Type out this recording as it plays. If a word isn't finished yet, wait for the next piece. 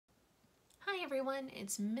Hi everyone,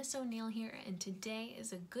 it's Miss O'Neill here, and today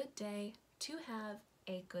is a good day to have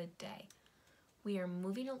a good day. We are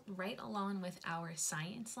moving right along with our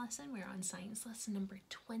science lesson. We're on science lesson number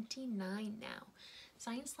 29 now.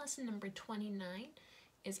 Science lesson number 29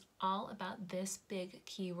 is all about this big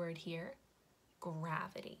keyword here,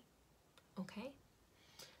 gravity. Okay?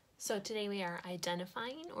 So today we are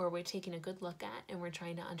identifying, or we're taking a good look at, and we're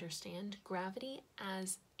trying to understand gravity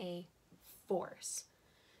as a force.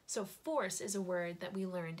 So force is a word that we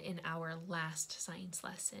learned in our last science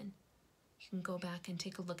lesson. You can go back and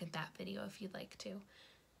take a look at that video if you'd like to.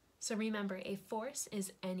 So remember, a force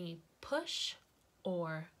is any push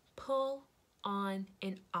or pull on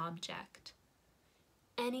an object.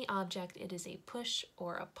 Any object, it is a push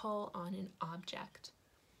or a pull on an object.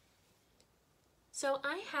 So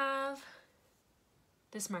I have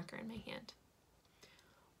this marker in my hand.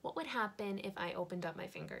 What would happen if I opened up my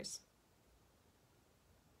fingers?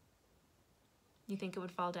 You think it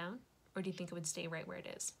would fall down, or do you think it would stay right where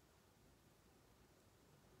it is?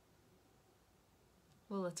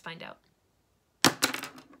 Well, let's find out.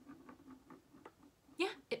 Yeah,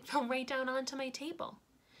 it fell right down onto my table.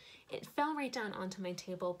 It fell right down onto my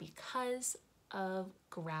table because of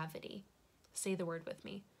gravity. Say the word with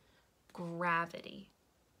me. Gravity.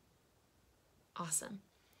 Awesome.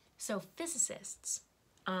 So physicists,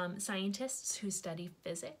 scientists who study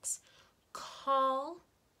physics, call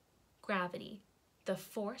gravity the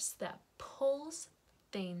force that pulls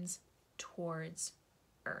things towards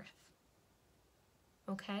Earth.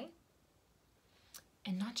 Okay?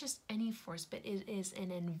 And not just any force, but it is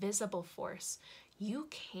an invisible force. You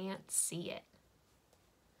can't see it.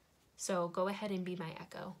 So go ahead and be my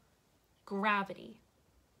echo. Gravity.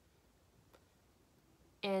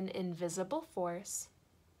 An invisible force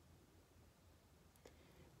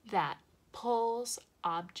that pulls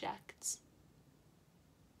objects.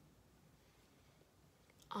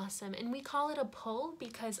 Awesome. And we call it a pull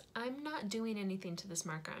because I'm not doing anything to this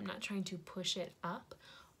marker. I'm not trying to push it up.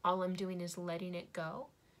 All I'm doing is letting it go.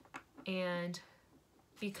 And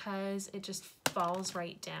because it just falls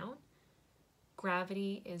right down,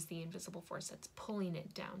 gravity is the invisible force that's pulling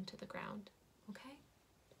it down to the ground. Okay?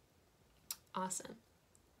 Awesome.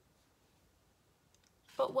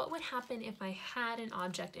 But what would happen if I had an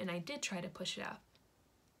object and I did try to push it up?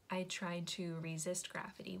 I tried to resist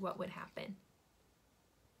gravity. What would happen?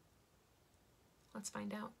 Let's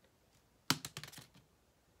find out.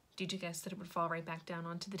 Did you guess that it would fall right back down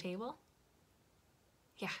onto the table?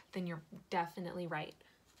 Yeah, then you're definitely right.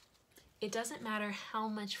 It doesn't matter how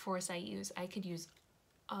much force I use. I could use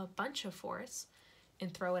a bunch of force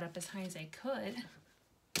and throw it up as high as I could,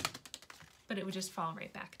 but it would just fall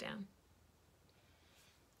right back down.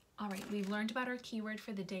 All right, we've learned about our keyword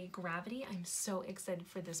for the day, gravity. I'm so excited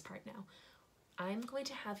for this part now. I'm going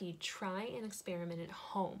to have you try an experiment at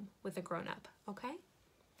home with a grown-up, okay?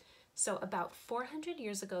 So about 400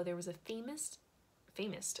 years ago, there was a famous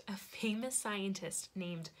scientist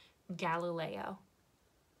named Galileo.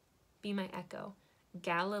 Be my echo.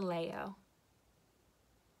 Galileo.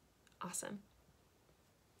 Awesome.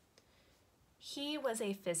 He was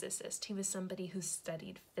a physicist. He was somebody who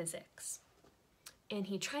studied physics. And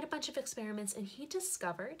he tried a bunch of experiments, and he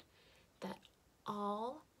discovered that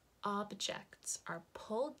all objects are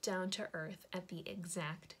pulled down to Earth at the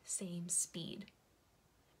exact same speed.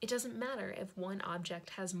 It doesn't matter if one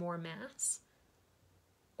object has more mass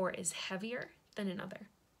or is heavier than another.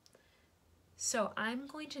 So I'm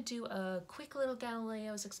going to do a quick little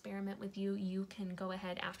Galileo's experiment with you. You can go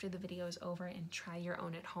ahead after the video is over and try your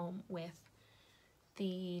own at home with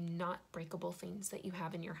the not breakable things that you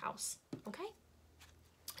have in your house, okay?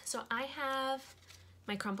 So I have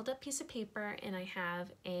my crumpled up piece of paper and I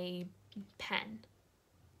have a pen.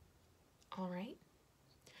 All right.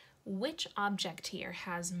 Which object here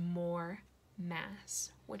has more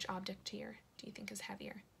mass? Which object here do you think is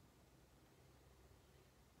heavier?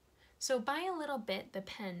 So by a little bit, the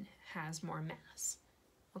pen has more mass,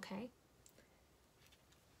 okay?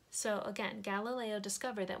 So again, Galileo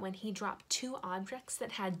discovered that when he dropped two objects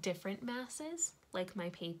that had different masses, like my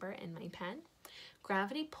paper and my pen,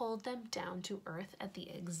 gravity pulled them down to Earth at the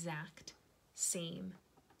exact same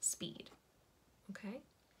speed, okay?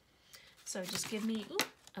 So just give me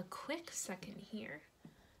a quick second here.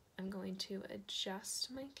 I'm going to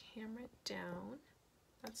adjust my camera down.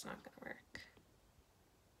 That's not gonna work.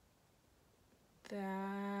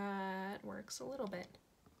 That works a little bit.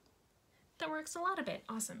 That works a lot of it.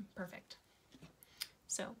 Awesome, perfect.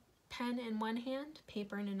 So pen in one hand,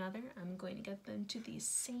 paper in another. I'm going to get them to the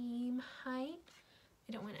same height.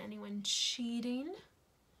 I don't want anyone cheating.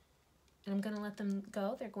 and I'm going to let them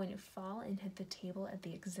go. They're going to fall and hit the table at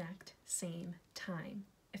the exact same time,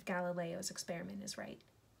 if Galileo's experiment is right.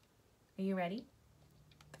 Are you ready?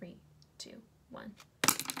 3, 2, 1.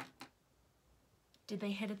 Did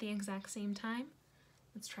they hit at the exact same time?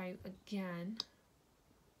 Let's try again.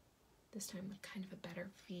 This time with kind of a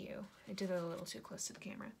better view. I did it a little too close to the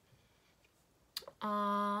camera.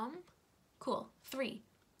 Cool. 3,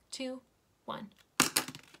 2, 1.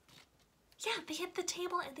 Yeah, they hit the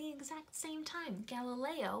table at the exact same time.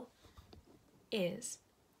 Galileo is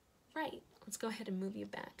right. Let's go ahead and move you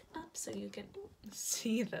back up so you can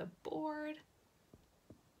see the board.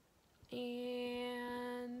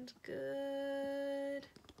 And good.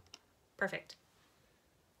 Perfect.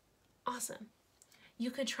 Awesome. You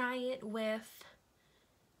could try it with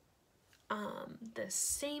the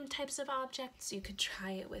same types of objects. You could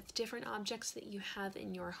try it with different objects that you have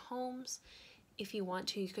in your homes. If you want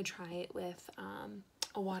to, you could try it with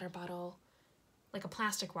a water bottle, like a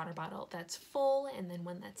plastic water bottle that's full and then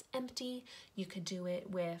one that's empty. You could do it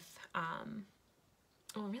with,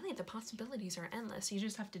 well, really the possibilities are endless. You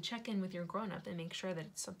just have to check in with your grown-up and make sure that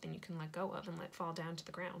it's something you can let go of and let fall down to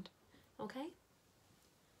the ground. Okay?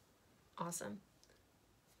 Awesome.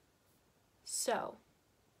 So,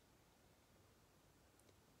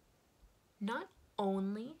 not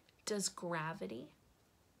only does gravity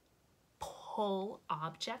pull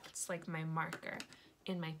objects like my marker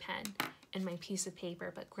and my pen and my piece of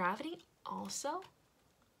paper, but gravity also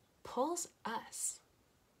pulls us.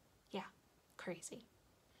 Yeah, crazy.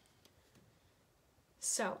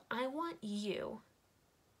 So I want you,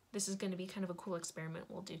 this is going to be kind of a cool experiment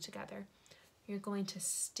we'll do together. You're going to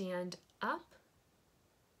stand up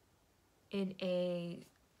in a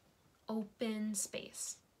open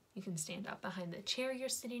space. You can stand up behind the chair you're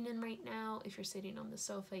sitting in right now. If you're sitting on the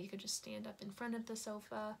sofa, you could just stand up in front of the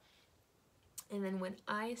sofa. And then when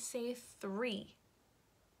I say 3,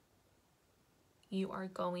 you are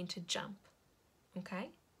going to jump, okay?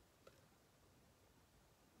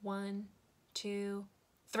 1, 2,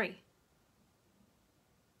 3.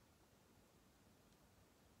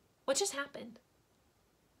 What just happened?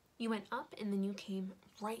 You went up and then you came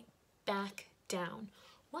right back down.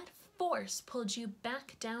 What force pulled you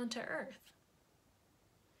back down to Earth?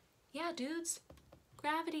 Yeah, dudes,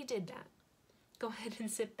 gravity did that. Go ahead and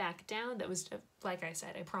sit back down. That was, like I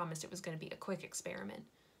said, I promised it was going to be a quick experiment.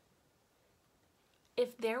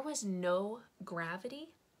 If there was no gravity,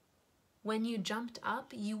 when you jumped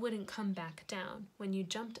up, you wouldn't come back down. When you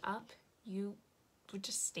jumped up, you would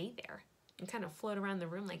just stay there and kind of float around the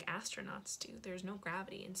room like astronauts do. There's no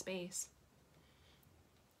gravity in space.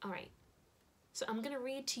 All right. So I'm going to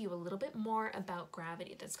read to you a little bit more about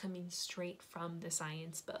gravity that's coming straight from the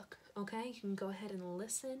science book, okay? You can go ahead and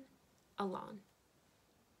listen along.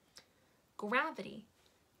 Gravity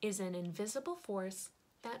is an invisible force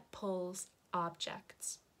that pulls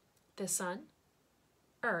objects. The sun,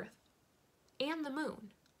 Earth, and the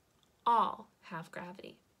moon all have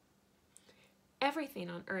gravity. Everything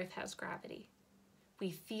on Earth has gravity.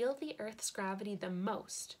 We feel the Earth's gravity the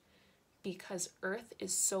most because Earth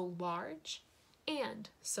is so large and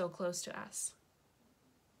so close to us.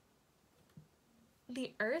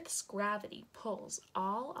 The Earth's gravity pulls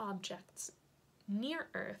all objects near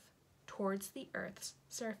Earth towards the Earth's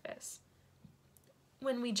surface.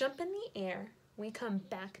 When we jump in the air, we come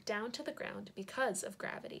back down to the ground because of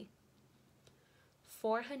gravity.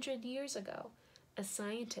 400 years ago, a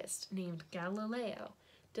scientist named Galileo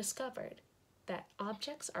discovered that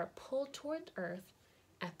objects are pulled toward Earth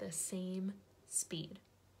at the same speed.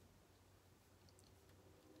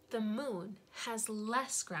 The moon has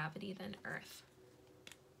less gravity than Earth.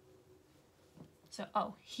 So,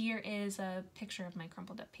 here is a picture of my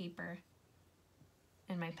crumpled up paper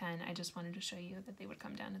and my pen. I just wanted to show you that they would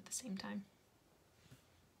come down at the same time.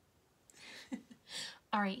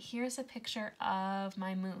 All right, here's a picture of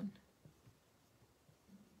my moon.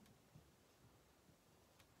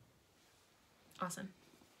 Awesome.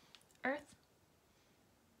 Earth,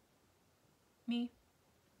 me,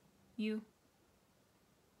 you,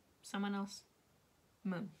 someone else,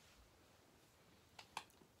 moon.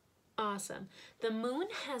 Awesome. The moon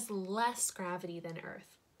has less gravity than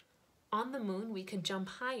Earth. On the moon, we could jump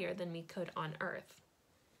higher than we could on Earth.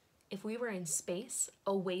 If we were in space,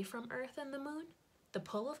 away from Earth and the moon, the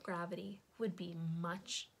pull of gravity would be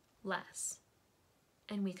much less,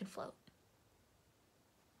 and we could float.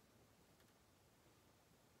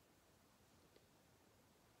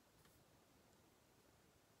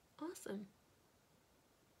 Awesome.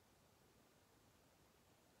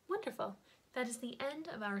 Wonderful. That is the end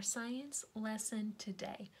of our science lesson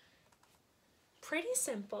today. Pretty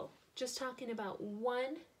simple, just talking about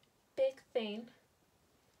one big thing,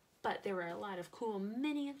 but there were a lot of cool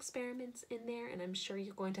mini experiments in there, and I'm sure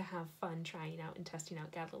you're going to have fun trying out and testing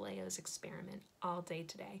out Galileo's experiment all day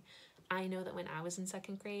today. I know that when I was in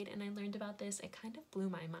 2nd grade and I learned about this, it kind of blew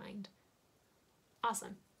my mind.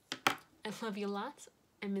 Awesome. I love you lots.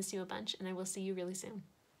 I miss you a bunch, and I will see you really soon.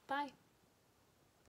 Bye.